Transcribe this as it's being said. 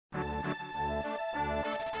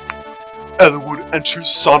Eliwood enters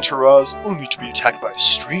Santuraz only to be attacked by a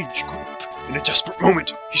strange group. In a desperate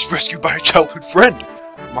moment, he's rescued by a childhood friend,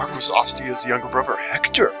 Marquess Ostia's younger brother,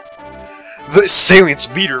 Hector. The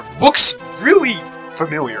assailant's leader looks really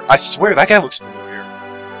familiar. I swear, that guy looks familiar.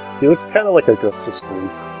 He looks kind of like Augustus Gloop.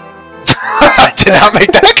 I did not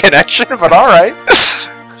make that connection, but alright.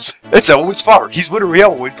 It's Eliwood's father. He's literally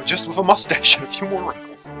Eliwood, but just with a mustache and a few more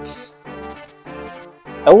wrinkles.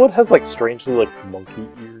 Eliwood has, like, strangely, like, monkey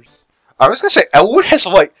ears. I was gonna say, Eliwood has,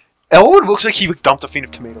 like... Eliwood looks like he would dump a fiend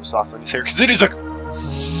of tomato sauce on his hair, because it is, like,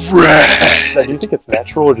 red! Now, do you think it's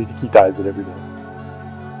natural, or do you think he dyes it every day?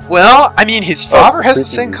 Well, I mean, his father has the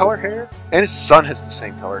same color hair, and his son has the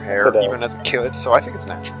same color hair, But, even as a kid, so I think it's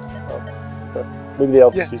natural. Maybe they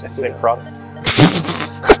all just use the same product.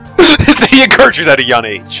 They encourage it at a young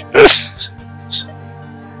age. The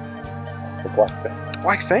Black Fang.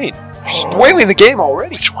 Black Fang. You're spoiling the game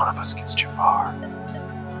already. Which one of us gets Jafar?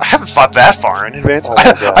 I haven't fought that far in advance. Oh my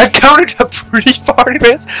God. I've counted up pretty far in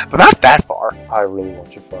advance, but not that far. I really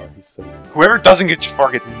want Jafar. He's so good. Whoever doesn't get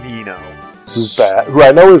Jafar gets Nino. Who's bad? Who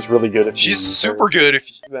I know is really good if She's super good if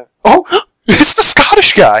you... Oh! It's the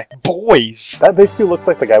Scottish guy! Boys! That basically looks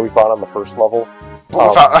like the guy we fought on the first level.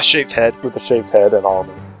 Without a shaved head. With the shaved head and all of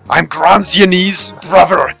it. I'm Granziani's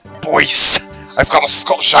brother, boys! I've got a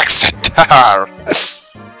Scottish accent.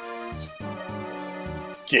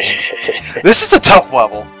 Yeah. This is a tough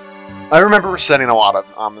level. I remember resetting a lot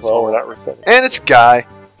on this Well, one. we're not resetting. And it's Guy.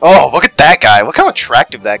 Oh, look at that guy. Look how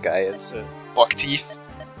attractive that guy is. Buck teeth.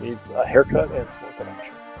 Needs a haircut and some work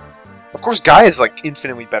action. Of course, Guy is like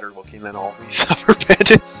infinitely better looking than all these other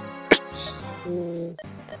bandits.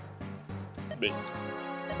 Me.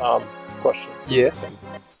 Question. Yeah.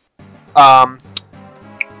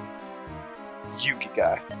 Yuki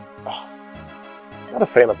Guy. Not a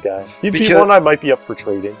fan of Guy. He'd be Because- one I might be up for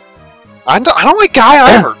trading. I don't like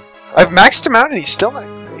Guy either. I've maxed him out and he's still not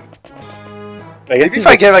great. I guess Maybe if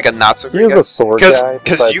I get like a not so he great is guy. a sword guy.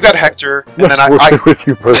 Because you got Hector, and then working I with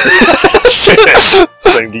you, brother.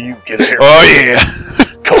 Saying to you, get a haircut. Oh yeah.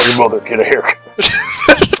 Tell your mother, get a haircut.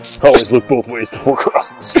 Always look both ways before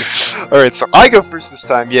crossing the street. Alright, so I go first this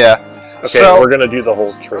time, yeah. Okay, so, we're gonna do the whole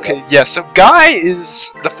trade. Okay, yeah, so Guy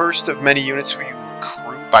is the first of many units who you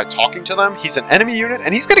recruit by talking to them. He's an enemy unit,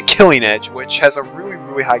 and he's got a killing edge, which has a really,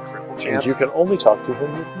 really high critical And chance. you can only talk to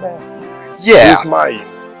him with Matthew. Yeah. Here's my...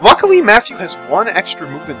 Luckily, Matthew has one extra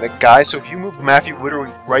movement than Guy, so if you move Matthew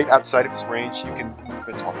literally right outside of his range, you can move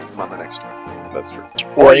and talk to him on the next turn. That's true.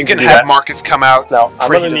 Or you can have Marcus come out. Now, I'm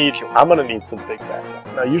pray he gonna doesn't need kill him. I'm gonna need some big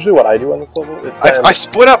backup. Now, usually what I do on this level is send, I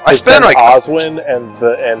split up. I spent like Oswin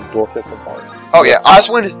and Dorcas and Bart. Oh yeah,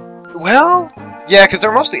 Oswin is well, yeah, because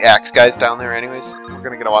they're mostly axe guys down there, anyways. We're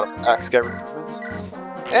gonna get a lot of axe guy recruitments.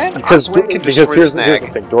 And Oswin can destroy the here's snag. the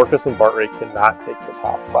thing: Dorcas and Bartray cannot take the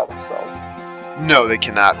top by themselves. No, they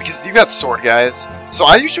cannot, because you've got sword guys. So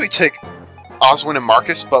I usually take Oswin and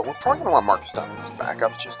Marcus, but we're probably gonna want Marcus down with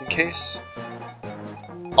backup just in case.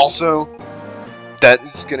 Also, that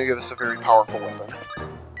is gonna give us a very powerful weapon.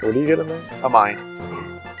 What do you get in there? A mine.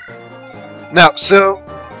 Now, so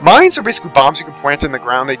mines are basically bombs you can plant in the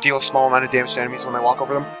ground. They deal a small amount of damage to enemies when they walk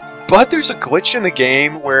over them. But there's a glitch in the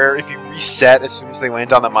game where if you reset as soon as they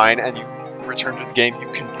land on the mine and you return to the game, you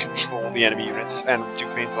can control the enemy units and do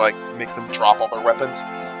things like make them drop all their weapons.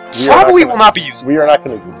 Probably will not be used. We are not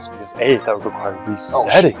going to do this because A, that would require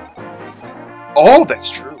resetting. Oh, that's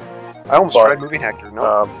true. I almost But, tried moving Hector.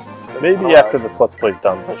 No. Maybe after this Let's Play's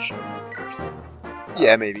done, we'll show you.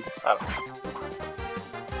 Yeah, maybe. I don't know.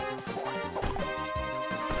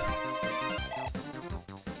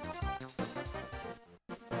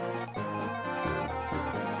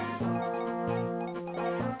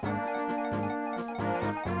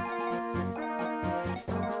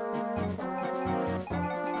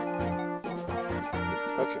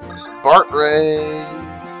 Okay, so Bartray.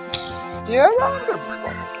 Yeah, I'm gonna bring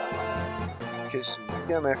Bartray. Okay, so you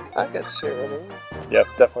got Matthew. I got Sarah there. Yeah,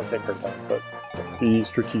 definitely take her time, but be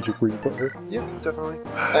strategic where you put her. Yeah, definitely.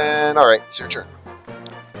 And alright, it's your turn.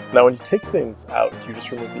 Now, when you take things out, do you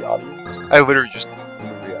just remove the audio? I literally just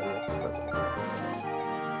remove the audio. That's it.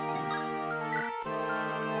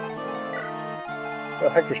 Well,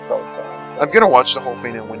 Hector's probably fine. I'm gonna watch the whole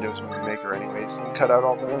thing in Windows Movie Maker anyways and cut out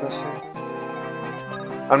all the unnecessary things.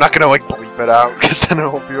 I'm not gonna like bleep it out because then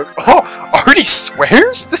it'll be like, oh, Artie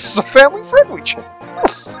swears? This is a family friendly channel.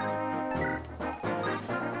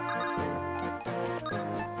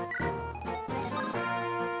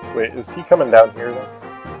 Wait, is he coming down here then?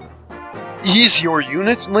 He's your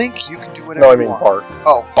unit, Link. You can do whatever No, I you mean want. Bart.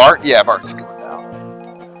 Oh, Bart? Yeah, Bart's going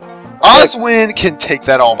down. Oswin can take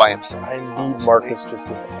that all by himself. I need honestly. Marcus just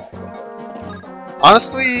as a backup.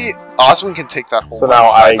 Honestly, Oswin can take that whole So now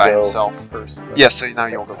side I by go himself. first. Then. Yeah, so now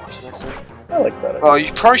you'll go first next turn. I like that. Oh,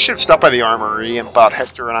 you probably should have stopped by the armory and bought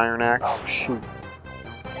Hector an Iron Axe. Oh, shoot.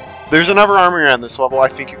 There's another armory on this level. I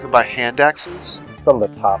think you can buy hand axes. It's on the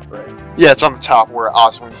top, right? Yeah, it's on the top where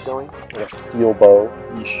Oswin's going. Like a steel bow.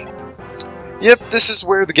 Yeesh. Yep, this is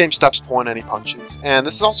where the game stops pulling any punches. And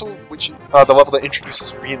this is also the level that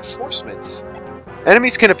introduces reinforcements.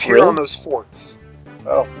 Enemies can appear Really? on those forts.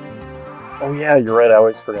 Oh. Oh yeah, you're right. I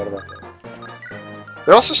always forgot about that.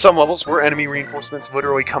 There are also some levels where enemy reinforcements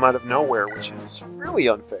literally come out of nowhere, which is really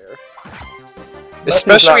unfair.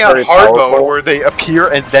 Especially on hard mode, where they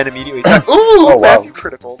appear and then immediately attack. Ooh, oh, wow. Matthew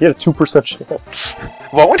critical. He had a 2% chance.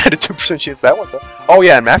 Well, one had a 2% chance that one time. Oh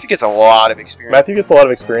yeah, and Matthew gets a lot of experience. Matthew gets a lot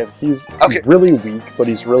of experience. He's really weak, but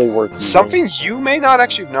he's really worth using. Something you may not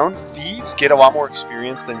actually have known, thieves get a lot more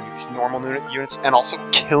experience than normal units, and also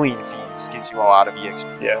killing thieves gives you a lot of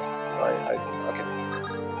EXP. Yeah. Okay.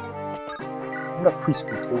 I'm not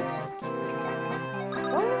prescriptive.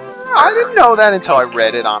 I didn't know that until I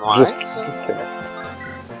read it online. Just kidding.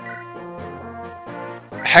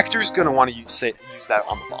 Hector's gonna want to use that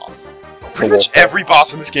on the boss. Pretty much every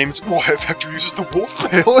boss in this game is, well, if Hector uses the wolf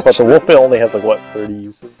mail. But the wolf mail only has like what, 30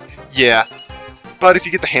 uses? Yeah, but if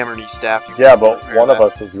you get the hammer knee staff, you yeah, can but one that. of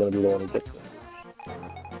us is gonna be the one who gets it.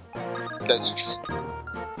 That's true.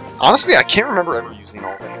 Honestly, I can't remember ever using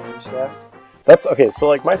all the hammer knee staff. That's okay. So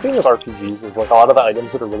like my thing with RPGs is like a lot of the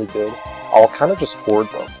items that are really good, I'll kind of just hoard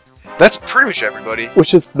them. That's pretty much everybody.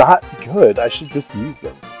 Which is not good. I should just use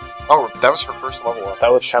them. Oh, that was her first level up.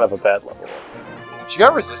 That was kind of a bad level up. She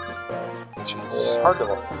got resistance though, which is hard to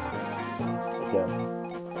level. I guess.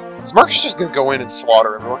 So Marcus is just gonna go in and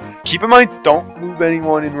slaughter everyone. Keep in mind, don't move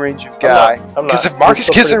anyone in range of Guy. Because if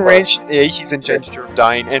Marcus gets in range, A, he's in danger of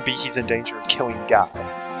dying, and B, he's in danger of killing Guy.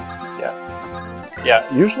 Yeah,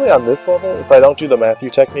 usually on this level, if I don't do the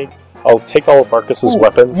Matthew technique, I'll take all of Marcus's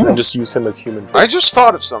weapons and just use him as human. I just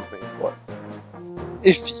thought of something. What?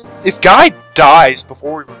 If Guy dies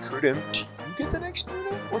before we recruit him, do you get the next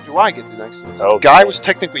unit? Or do I get the next unit? Since Guy was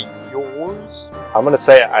technically yours? I'm gonna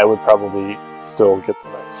say I would probably still get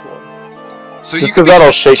the next one. So just because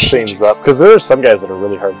that'll shake things up. Because there are some guys that are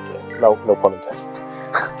really hard to get. No pun intended.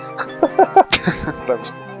 That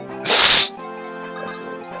was cool.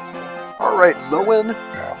 Alright, Lowen.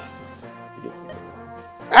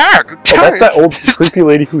 Ah, good time. Oh, that's that old creepy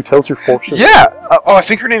lady who tells your fortune. Yeah! Oh, I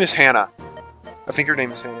think her name is Hannah. A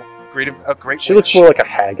great She looks more like a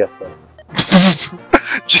Hagatha.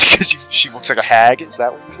 Just because she looks like a hag? Is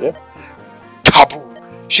that what you're saying? Yeah. Kaboom!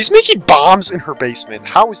 She's making bombs in her basement.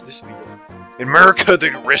 How is this legal? In America,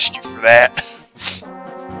 they'd arrest you for that.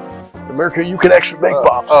 In America, you can actually make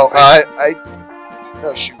bombs. Oh,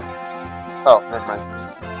 shoot. Oh, never mind.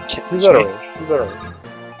 Who's out of range? Who's out of range?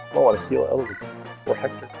 I don't want to heal Eliwood. Or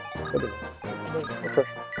Hector. No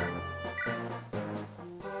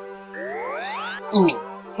pressure. Ooh.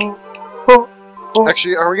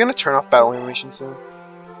 Actually, are we going to turn off battle animation soon?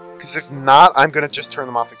 Because if not, I'm going to just turn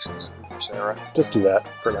them off exclusively for Sarah. Just do that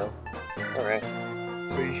for now. Alright.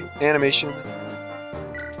 So, animation.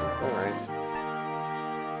 Alright.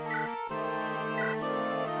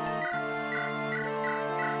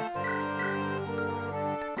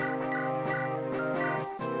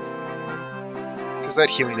 Because that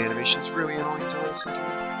healing animation is really annoying to listen to.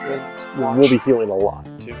 We'll be healing a lot,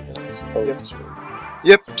 too.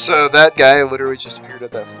 Yep, so that guy literally just appeared at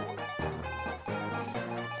that fort.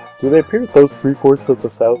 Do they appear at those 3 forts at the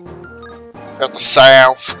south? At the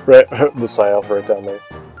south! Right, the south, right down there.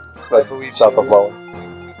 I believe south so. of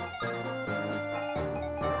Lowen.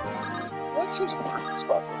 That seems like a pretty good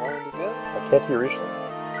spot for Lowen to get. Can't he reach them?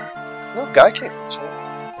 No, Guy can't reach it.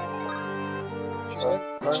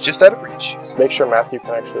 Just out of reach. Just make sure Matthew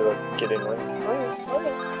can actually like, get in range.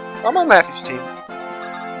 Alright. I'm on Matthew's team.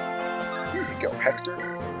 Here you go, Hector.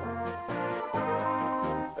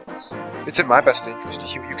 Thanks. It's in my best interest to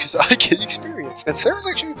heal you because I get experience, and Sarah's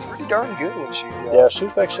actually pretty darn good when she. Yeah,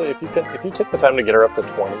 she's actually. If you take the time to get her up to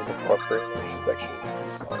 20 before upgrading her, she's actually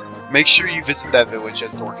pretty solid. Make sure you visit that village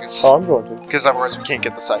as Dorcas. Oh, I'm going to. Because otherwise we can't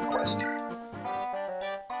get the side quest.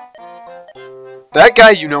 That guy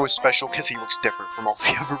you know is special because he looks different from all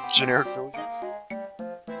the other generic villagers.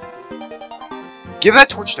 Give that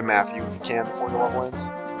torch to Matthew if you can before the level ends.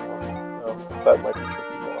 That might be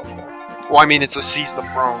tricky, but I'll try. Well, I mean, it's a seize the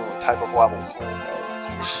throne type of level, so...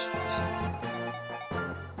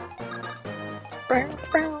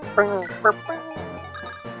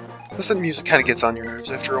 Listen, music kind of gets on your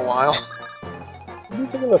nerves after a while. The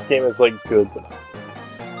music in this game is, like, good, but not...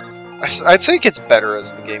 I'd say it gets better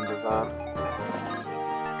as the game goes on.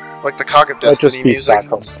 Like the Cog of Destiny music.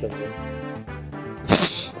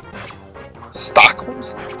 Stockholm? Do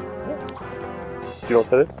you know what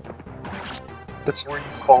that is? That's where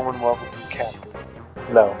you fall in love with your captain.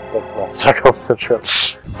 No, that's not Stockholm Syndrome.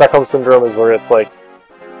 Stockholm Syndrome is where it's like,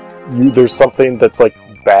 there's something that's like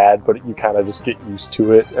bad, but you kind of just get used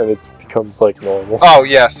to it, and it becomes like normal. Oh,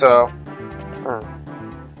 yeah, so...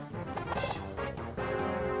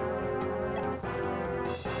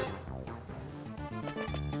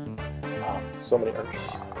 So many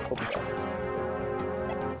archers.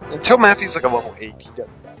 Until Matthew's like a level 8, he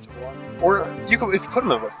doesn't dodge a lot. Or you could, if you put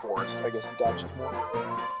him in a forest, I guess he dodges more.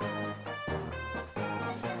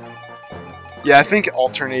 Yeah, I think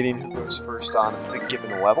alternating who goes first on the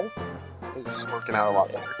given level is working out a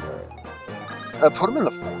lot better. Put him in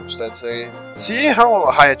the forest, I'd say. See how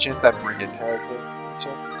high a chance that brigand has of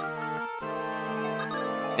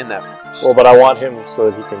in that forest. Well, but I want him so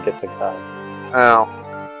that he can get to Kai. Oh.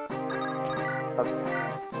 Okay.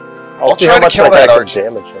 I'll see try how to much kill that that guy can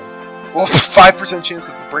damage him. Well, 5% chance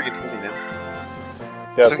of the brigand hitting him.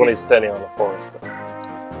 Yeah, that's when he's standing on the forest, though.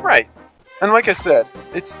 Right. And like I said,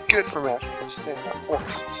 it's good for Matthew to stand on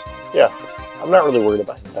forests. Yeah. I'm not really worried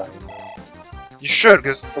about him dying. You should,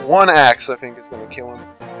 because one axe, I think, is going to kill him.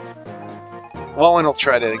 Lowen will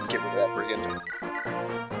try to get rid of that brigand.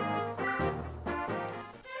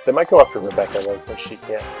 They might go after Rebecca, though, since she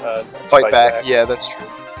can't fight back. Yeah, that's true.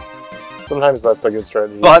 Sometimes that's a good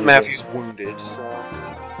strategy. But Matthew's wounded, so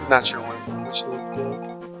not sure which they would go.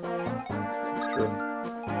 That's true.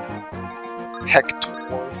 Hector.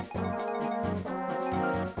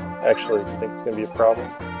 Actually, I think it's going to be a problem.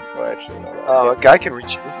 Oh, actually, no. A guy can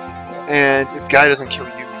reach you. And if Guy doesn't kill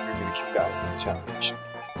you, you're going to kill Guy in retaliation.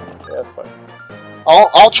 Yeah, that's fine.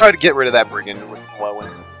 I'll try to get rid of that brigand with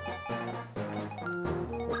Lowen.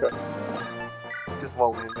 Okay. Does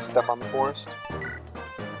Lowen step on the forest?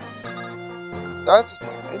 That's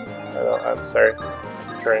fine. I know, I'm sorry.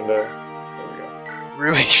 I'm trying to... There we go.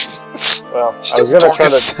 Really? Well, I was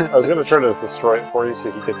gonna try to destroy it for you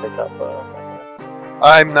so he could take out the...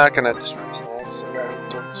 I'm not gonna destroy the snacks, so that would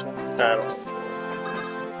do this one. I don't.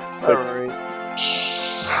 Alright.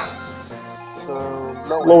 So,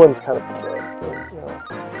 Lowen's kind of good, but, you know,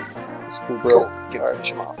 it's cool, bro. Cool.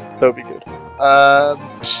 Finish him off. That would be good.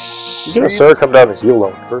 You can have Sarah come down and heal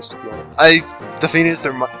Lowen first if you want. The thing is,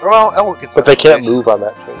 they're well, Eliwood gets. But they can't move on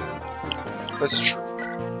that turn. That's true.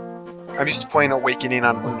 I'm used to playing Awakening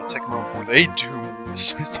on Lunatic mode where they do move as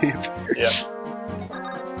soon as they appear. Yeah.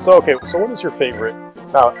 So, okay, so what is your favorite?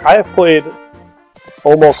 Now, I have played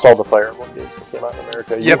almost all the Fire Emblem games that came out in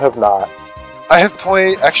America. You have not. I have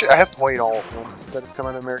played all of them that have come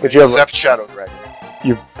out in America, but except Shadow Dragon.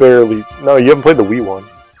 You've barely... No, you haven't played the Wii one.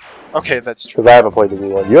 Okay, that's true. Because I haven't played the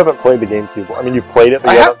Wii one. You haven't played the GameCube one. I mean, you've played it,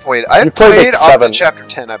 but I've played like up to Chapter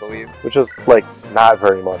 10, I believe. Which is, like, not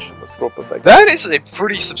very much in the scope of that game. That is a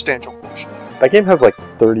pretty substantial portion. That game has, like,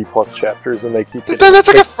 30-plus chapters, and they keep... Then that's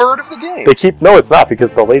like a third of the game. They keep... No, it's not,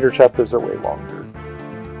 because the later chapters are way longer.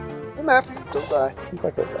 Hey, Matthew, don't die. He's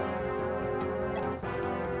not gonna die.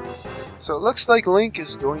 So it looks like Link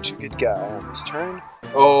is going to get Guy on this turn.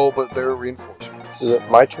 Oh, but there are reinforcements. Is it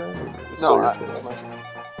my turn? No, it's my turn.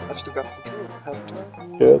 I've still got the control, haven't I?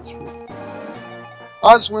 Yeah, that's true.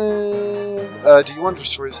 Oswin! Do you want to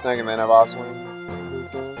destroy the snag and then have Oswin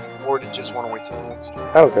moved in? Or do you just want to wait till the next turn?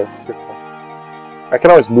 I don't care. Good call. I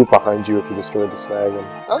can always move behind you if you destroy the snag. And...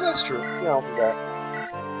 Oh, that's true. Yeah, I'll do that.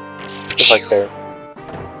 Just like there.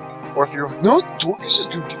 Or if you're like, no, Dorcas is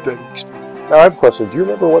going to get that experience. Now, I have a question. Do you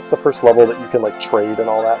remember what's the first level that you can, like, trade and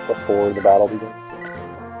all that before the battle begins?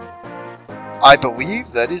 I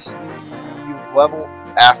believe that is the level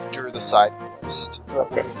after the side quest.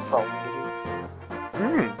 Okay.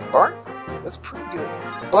 Bart? That's pretty good.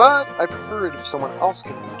 But I prefer it if someone else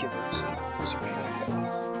can give them some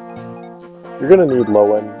things. You're gonna need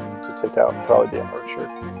Lowen to take out probably the archer.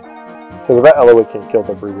 Because if that Eliwood can kill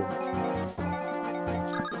the brigand.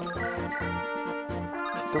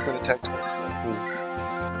 It doesn't attack twice though.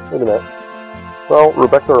 Wait a minute. Well,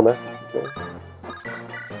 Rebecca or Matthew can kill him.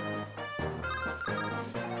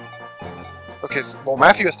 Okay, well,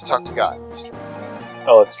 Matthew has to talk to God this turn.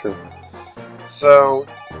 Oh, that's true. So,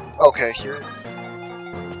 okay, here.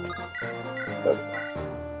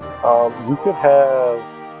 You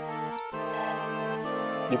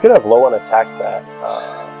could have Lowen attack that.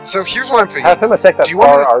 So here's what I'm thinking. Have him attack that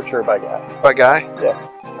far archer by Guy. By Guy? Yeah.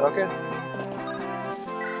 Okay.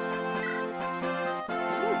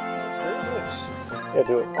 That's very nice. Yeah,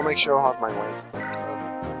 do it. I'll make sure I'll have my lance.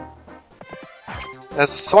 It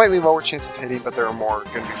has a slightly lower chance of hitting, but there are going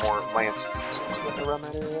to be more lance users that around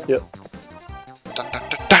that area. Yep.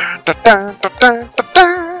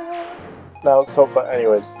 Now, but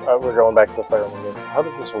anyways, we're going back to the Fire Emblem games. How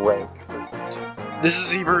does this rank for you? This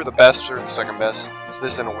is either the best or the second best. It's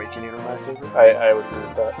this and Awakening are my favorite. I would agree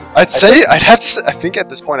with that. I think at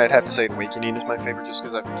this point I'd have to say Awakening is my favorite just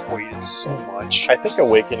because I've played it so much. I think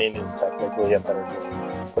Awakening is technically a better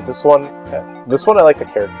game. But this one I like the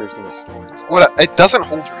characters and the story. It doesn't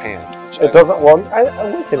hold your hand. It doesn't. Well,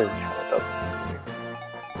 Awakening kind of doesn't.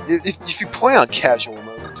 If you play on casual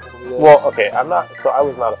mode, it totally does. Well, okay, I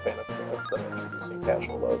was not a fan of introducing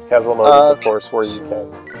casual mode. Casual mode is, of course, where you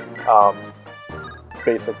can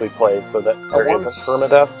basically play so that there isn't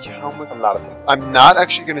permadeath. I'm not a fan. I'm not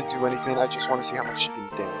actually going to do anything. I just want to see how much you can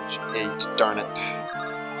damage. 8, darn it.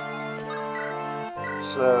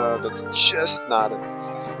 So that's just not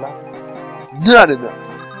enough. Not enough.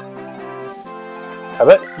 I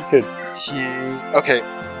bet he could. Okay.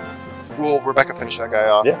 Will Rebecca finish that guy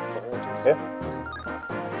off? Yeah. Yeah.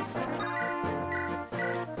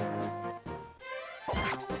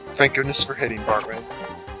 Thank goodness for hitting Bartway.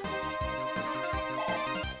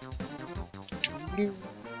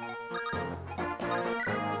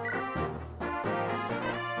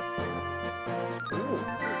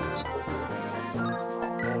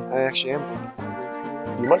 I actually am.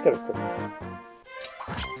 You might get a crit.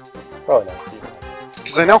 Probably not.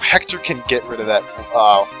 Because I know Hector can get rid of that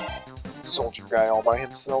soldier guy all by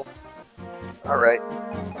himself. Alright.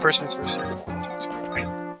 First things first.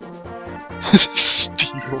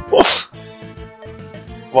 Steal.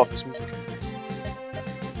 Love this music.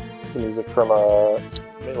 The music from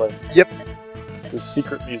Melee. Yep. The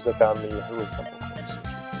secret music on the Hulu Temple course.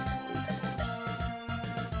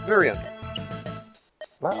 Very under.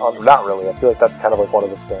 Not really. I feel like that's kind of like one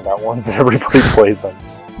of the standout ones that everybody plays on.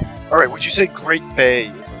 Alright, would you say Great Bay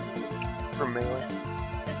is from Melee?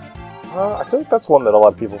 I feel like that's one that a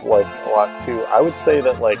lot of people like a lot too. I would say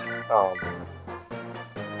that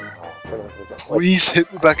Please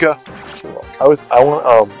hit Rebecca. I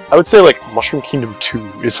would say like Mushroom Kingdom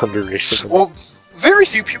 2 is underrated. Well, very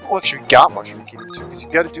few people actually got Mushroom Kingdom 2 because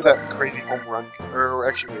you got to do that crazy home run. Or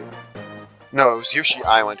actually, no, it was Yoshi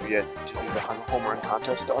Island we had to do the home run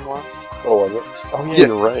contest to unlock. Oh, was it? Oh yeah,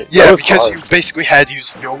 you're right. Yeah, because you basically had to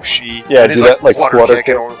use Yoshi. Yeah, and his that flutter kick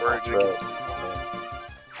in order to. Right.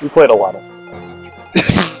 We played a lot of.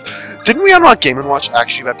 Didn't we unlock Game & Watch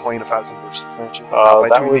actually by playing 1,000 versus matches?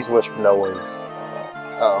 That was with Noah's.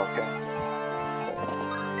 Oh, okay.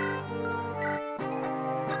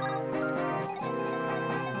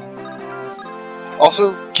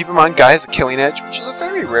 Also, keep in mind, Guy has a Killing Edge, which is a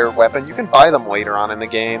very rare weapon. You can buy them later on in the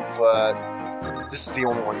game, but this is the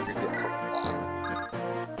only one you can get for a while.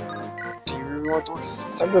 Do you really want to work?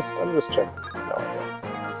 I'm just checking. No,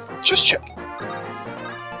 just check.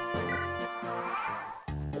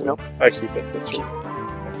 Nope. Actually, that's right. I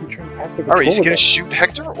keep trying to pass the control. Alright, is he going to shoot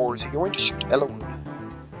Hector, or is he going to shoot Eliwood?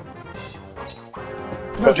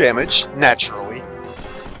 No damage, naturally.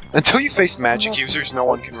 Until you face magic users, no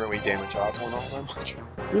one can really damage Oswald all that much.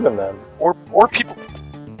 Even then. Or people.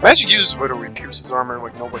 Magic users literally pierce his armor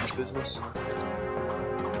like nobody's business.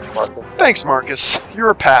 Marcus. Thanks, Marcus. You're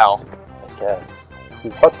a pal. I guess.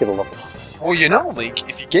 He's about to get a level. Well, you know, Link,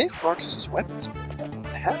 if you gave Marcus his weapons, that wouldn't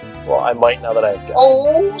happen. Well, I might now that I've got.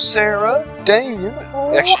 Oh, Sarah! Dang, you're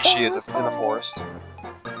not... Actually, she is in the forest.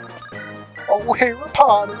 Oh, Harry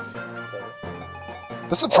Potter!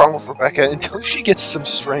 That's the problem with Rebecca. Until she gets some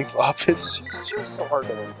strength up, it's just so hard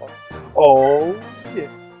to win. Oh, yeah.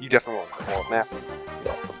 You definitely want to call it math.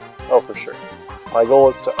 Yeah. Oh, for sure. My goal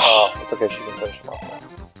is to... it's okay, she can finish him off now.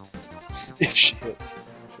 If she hits.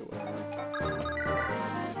 She will.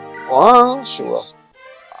 Well, she will.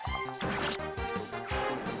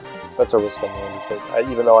 That's a risk I'm willing to take.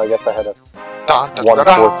 Even though I guess I had a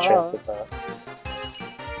 1/4 chance at that.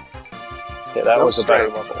 Yeah, that was a better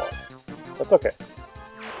level up. That's okay.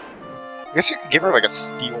 I guess you could give her like a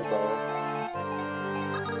steel bow.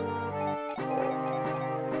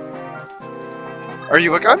 Are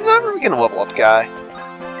you like, I'm not really gonna level up, guy?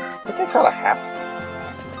 I think I kinda have to.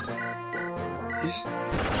 He's...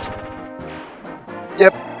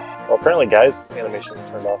 Yep. Well, apparently Guy's animation's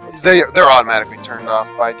turned off. They're automatically turned off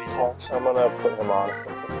by default. I'm gonna put him on.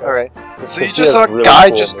 Alright. So you just saw really Guy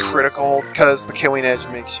cool just moves. Critical, because the Killing Edge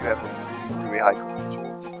makes you have a really high critical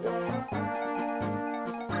chance. Yep.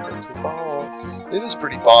 It is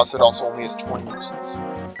pretty boss, it also only has 20 uses.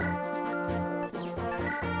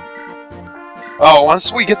 Oh,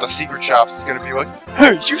 once we get the secret shops, it's gonna be like,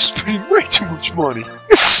 hey, you're spending way too much money.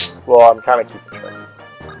 Well, I'm kinda keeping track.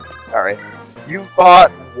 Alright. You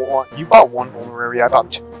bought one vulnerary, I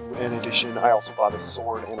bought 2 in addition. I also bought a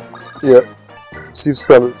sword and a lance. Yeah. So you've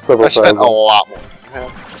spent several thousand. I spent a lot more than you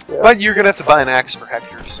have. Yeah. But you're gonna have to buy an axe for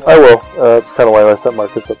Hector, so... I will. That's kinda why I set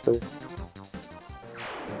Marcus up there.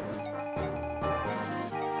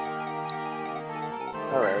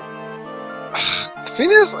 Thing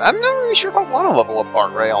is, I'm not really sure if I want to level up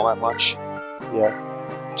Bart Ray all that much.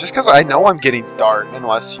 Yeah. Just because I know I'm getting Dart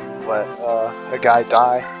unless you let a guy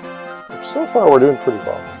die. Which so far we're doing pretty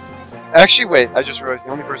well. Actually, wait, I just realized the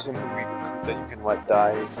only person who we recruit that you can let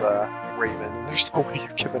die is Raven, and there's no way you're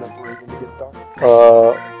giving up Raven to get Dart.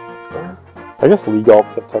 I guess Legal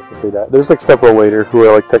could technically die. There's like several later who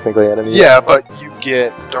are like technically enemies. Yeah, but you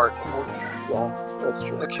get Dart before you Yeah, that's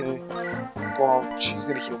true. Okay. Well, she's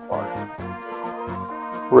gonna heal Bart.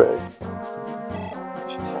 Ray.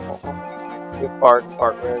 With Bart,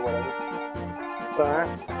 Ray, whatever. Bart.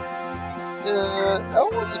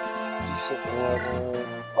 Elwood's a decent level.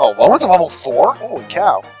 Oh, Elwood's a level 4? Holy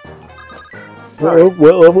cow. What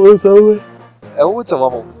level is Elwood? Elwood's a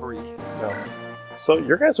level 3. No. So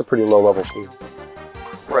your guys are pretty low level too.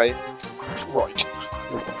 Right. Right.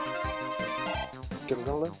 Get it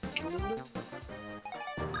on low.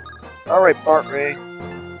 Alright, Bart Ray.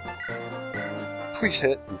 Please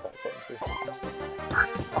hit. He's not going to.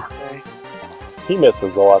 Bart Ray. He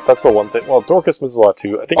misses a lot. That's the one thing. Well, Dorcas misses a lot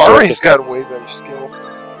too. I think Bart Ray's got a way better skill.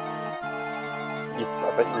 I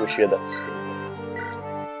bet you wish you had that skill.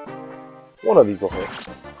 One of these will hit.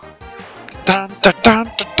 Dun, dun,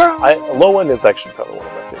 dun, dun, dun. Lowen is actually probably one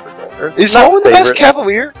of my favorite guys. Is Lowen the best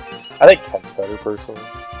Cavalier? I think Kent's better personally.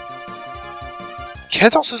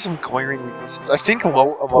 Kent also has some glaring weaknesses. I think What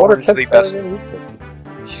are is the Kent's best. weaknesses?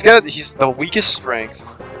 He's the weakest strength.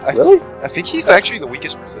 Really? I think he's actually the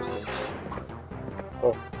weakest resistance.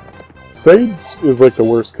 Oh. Saints is like the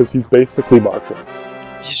worst because he's basically Marcus.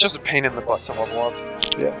 He's just a pain in the butt to level up.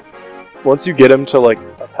 Yeah. Once you get him to like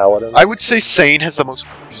a paladin. I would say Sane has the most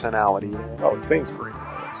personality. Oh, Saint's great.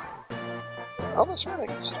 Oh, that's right. I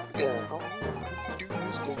can start again. Oh, do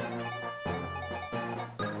this again.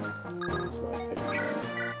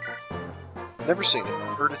 Never seen it.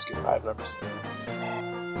 Heard it's good. I've never seen it.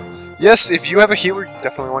 Yes, if you have a healer, you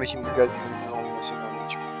definitely want to heal you guys even if you're only missing one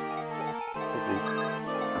HP.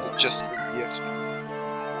 But just for the XP.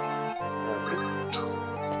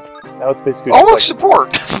 Now it's basically Oh, just look,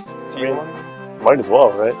 like, support! I mean, might as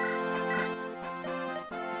well, right?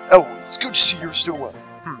 Oh, it's good to see you're still well.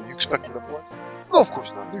 You expected otherwise? No, of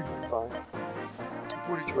course not. You're fine.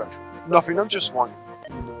 What did you actually do? Nothing, I'm just one.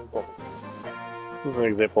 This is an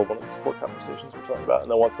example of one of the support conversations we're talking about.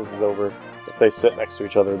 And then once this is over, if they sit next to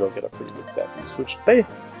each other, they'll get a pretty good stat boost. Which they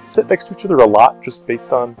sit next to each other a lot, just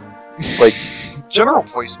based on like general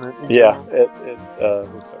placement. Yeah, it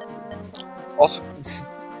looks like. Also,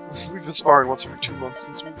 we've been sparring once every 2 months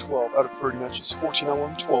since we were 12 out of 30 matches. 14 I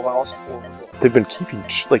won, 12 I lost, 4 I won. They've been keeping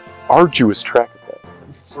like arduous track of that.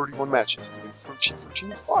 31 matches, even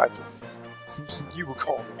 13 5 times. You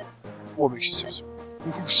recall me. What makes you so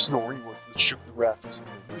whose snoring was that shook the rafters in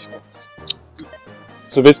the response?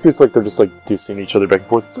 So basically, it's like they're just like dissing each other back and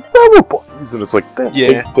forth. It's like, no, we're buddies, and it's like, damn,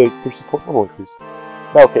 yeah, their support level increase.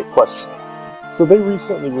 Now, okay, question. So they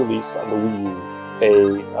recently released on the Wii U a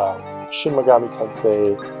Shin Megami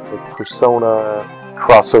Tensei like Persona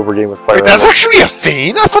crossover game with Fire Emblem. That's actually a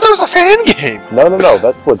thing? I thought that was a fan game! No,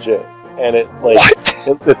 that's legit. And it like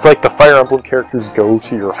it's like the Fire Emblem characters go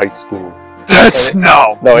to your high school. That's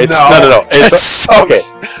no. It's okay.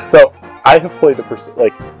 So I have played a Persona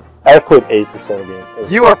game.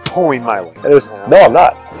 You are pulling my leg. No, I'm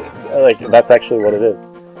not. Like that's actually what it is.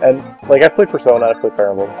 And like I played Persona, I played Fire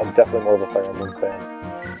Emblem. I'm definitely more of a Fire Emblem fan.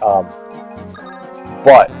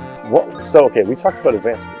 But what? So okay, we talked about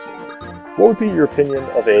Advanced Wars. What would be your opinion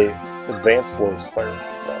of a Advanced Wars Fire Emblem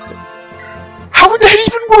crossover? How would that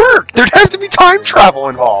even work? There'd have to be time travel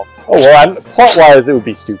involved. Oh well, plot-wise, it would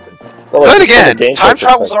be stupid. But like, then again, time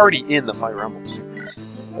travel's already in the Fire Emblem series.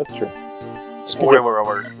 That's true. Spoiler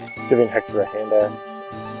alert. Giving Hector a hand axe.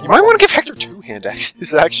 You might want to give Hector 2 hand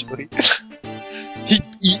axes, actually. He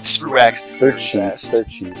eats through axes. They're cheap. They're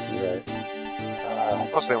cheap, you're right.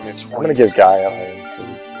 Plus they only have 20. I'm gonna give Guy an iron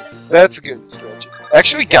suit. That's a good strategy.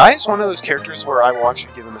 Actually, Guy is one of those characters where I will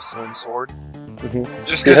actually give him a stone sword.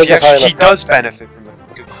 Just because he does benefit from the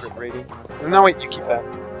good crit rating. No, wait, you keep that.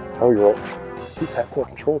 Oh, you're right. Keep passing the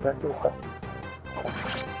control back to the stuff.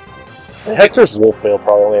 Hector's Wolfbale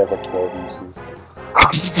probably only has like 12 uses.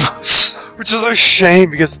 Which is a shame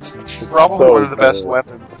because it's probably so one of the best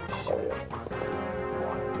weapons. Oh yeah.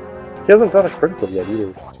 He hasn't done a critical yet either,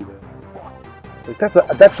 which is too bad. Like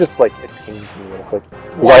that just like it pains me when it's like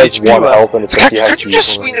he has one health and it's like he has could you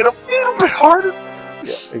just swing it a little bit harder?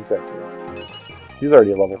 Yeah, exactly. He's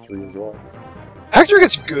already a level 3 as well. Hector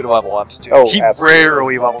gets good level ups too. Oh, he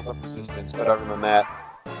rarely levels up resistance, but other than that.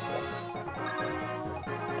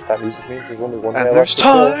 That music means there's only one guy and left. there's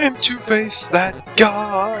time to face that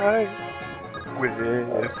guy with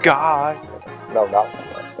Guy. No, not one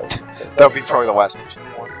left. That would be probably the last person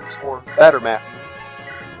you want to score. That or Matthew.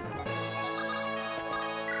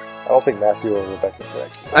 I don't think Matthew or Rebecca could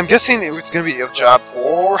actually. I'm guessing it was going to be a job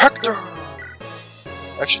for Hector.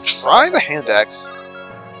 Actually, try the hand axe.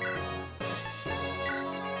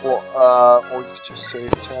 Well, or you could just say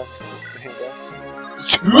attack with the hand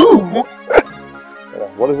axe. 2! Yeah,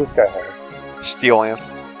 what does this guy have? Steel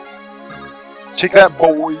lance. Take that,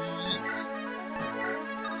 boys!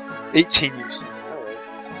 18 uses.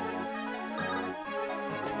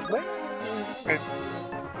 Alright. Okay.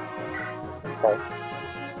 I'm fine.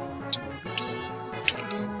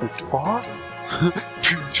 I'm fine?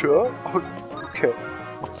 Future? Okay.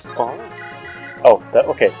 I'm fine. Oh, that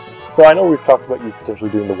okay. So I know we've talked about you potentially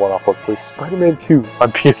doing the one-off let's play Spider-Man 2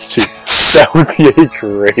 on PS2. That would be a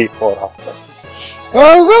great one-off let's.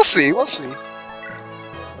 We'll see, we'll see.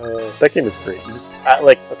 That game is great. You just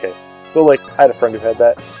okay. So like I had a friend who had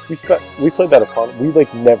that. We played that a ton. We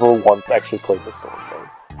like never once actually played the story mode.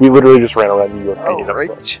 We literally just ran around New York beating up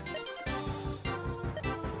folks.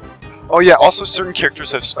 Oh yeah, also certain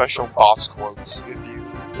characters have special boss quotes if you...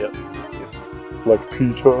 Yep. Like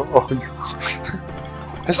Peter.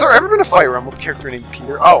 Has there ever been a Fire Emblem character named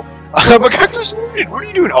Peter? Oh, my character's wounded! What are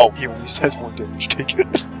you doing? Oh, he only has 1 damage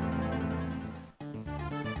taken.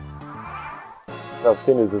 Now, the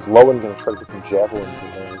thing is Lowen gonna try to get some javelins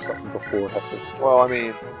in there or something before Hector? Well, I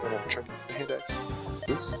mean, I'm gonna try to use the hand axe. What's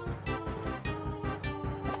this?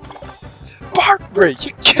 Bart Ray,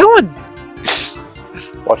 you're killing me!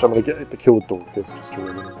 Watch, I'm gonna get the kill with Dorcas just to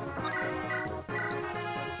really...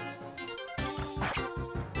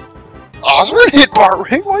 Oswin hit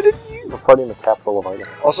Bart Ray, why didn't you? We're fighting the capital of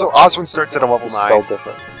Idaho. Also, Oswin starts at a level It's 9. spelled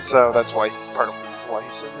different. So that's why, part of the reason why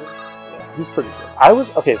he's so good. Yeah, he's pretty good. I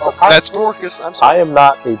was, okay, so that's Marcus, I'm sorry. I am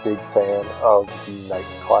not a big fan of the Knight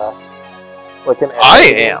class. Like in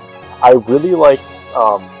I am! I really like,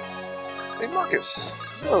 Hey Marcus,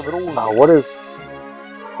 you're a little... what is...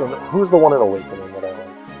 Who's the one in Awakening that I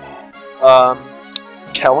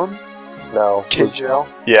like? Kellum? No. Kidgel?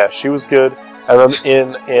 Yeah, she was good. And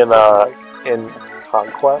then in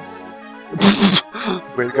Conquest...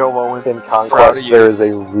 Way to go, Owen. In Conquest, there is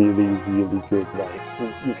a really, really good knight who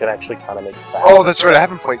you can actually kind of make fast. Oh, that's right, I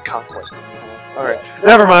haven't played Conquest. Alright,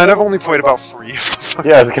 never mind, I've only played about 3 of them.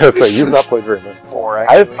 Yeah, I was gonna say, you've not played very many. 4,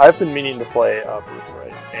 actually. I've been meaning to play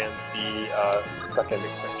Birthright and the second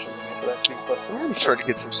expansion for that too, but I'm gonna try to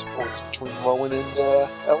get some supports between Lowen and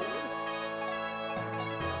Eliwood.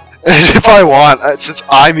 And if I want, since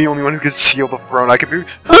I'm the only one who can seal the throne, I could be. I'm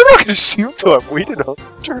not gonna seal until I've waited on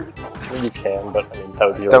turns. I mean, you can, but I mean that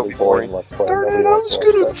would be a That really would be boring. Let's play. Darn Nobody it, I wants was to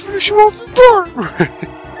watch gonna that. finish him off with Bart.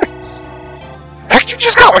 Heck, you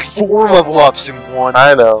just got like 4 level ups in one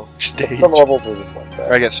I know. stage. Some levels are just like Or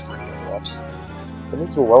that. I guess 3 level ups. That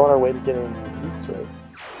means we're well on our way to getting Geeks, right?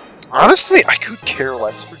 Honestly, I could care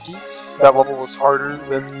less for Geeks. That level was harder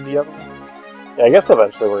than the other one. Yeah, I guess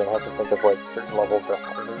eventually we're gonna have to think of like certain levels are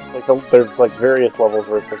harder. Like there's like various levels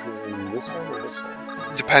where it's like this one or this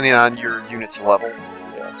one. Depending on your unit's level.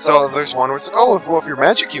 Yeah. So there's one where it's like, oh, if your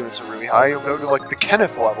magic units are really high, you'll go to like the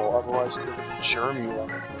Kenneth level, otherwise you go to the Jeremy level.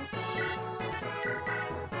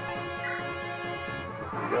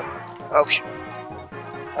 Yeah. Okay.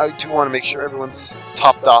 I do want to make sure everyone's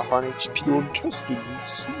topped off on HP. Your intestines and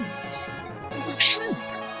seeds.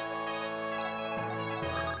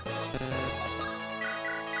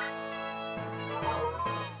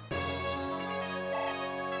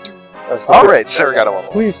 Alright, Sarah got a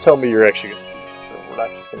level. Please tell me you're actually going to see this. We're not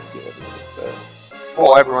just going to feel everything that's said.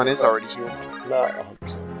 Well, everyone is already healed. Not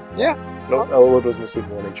 100%. Yeah. Nope, Eliwood was missing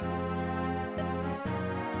 1 HP.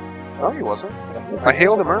 No, he wasn't. I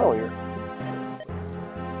hailed him earlier.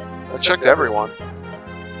 I checked everyone.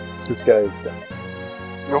 This guy is dead.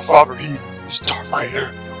 Your father, he is Darth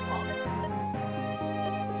Vader. Your father.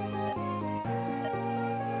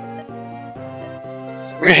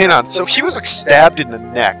 Okay, hang on. So he was like stabbed in the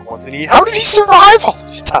neck, wasn't he? How did he survive all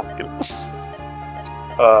this time?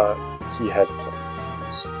 He had to tell me these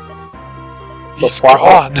things. He's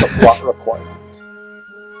gone. The plot requirement.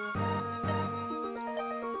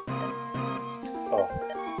 Oh.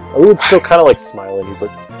 Eliwood's still kind of like smiling. He's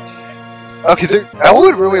like... Okay,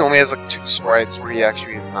 Eliwood really only has like 2 sprites where he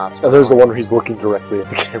actually is not smiling. And there's the one where he's looking directly at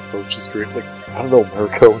the camera, which is great. Like, I don't know,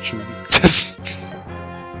 America, what you mean?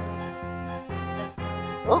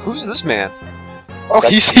 Oh, who's this man? Oh,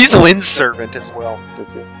 he's Lynn's servant as well.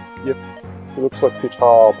 Is he? Yep. He looks like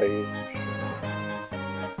Peter Beige.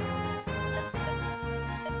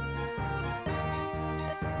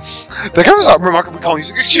 The guy was remarkably calm. He's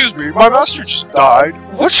like, excuse me, my master just died.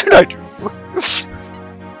 What should I do?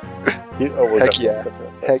 Heck yeah.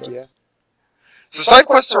 Heck yeah. So side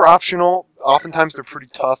quests are optional. Oftentimes they're pretty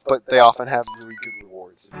tough, but they often have really good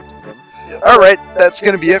rewards if you do them. Yep. Alright, that's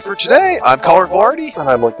going to be it for today. I'm Caller Velarde. And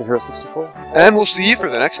I'm like the Hero 64. And we'll see you for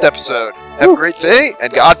the next episode. Have a great day,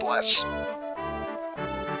 and God bless.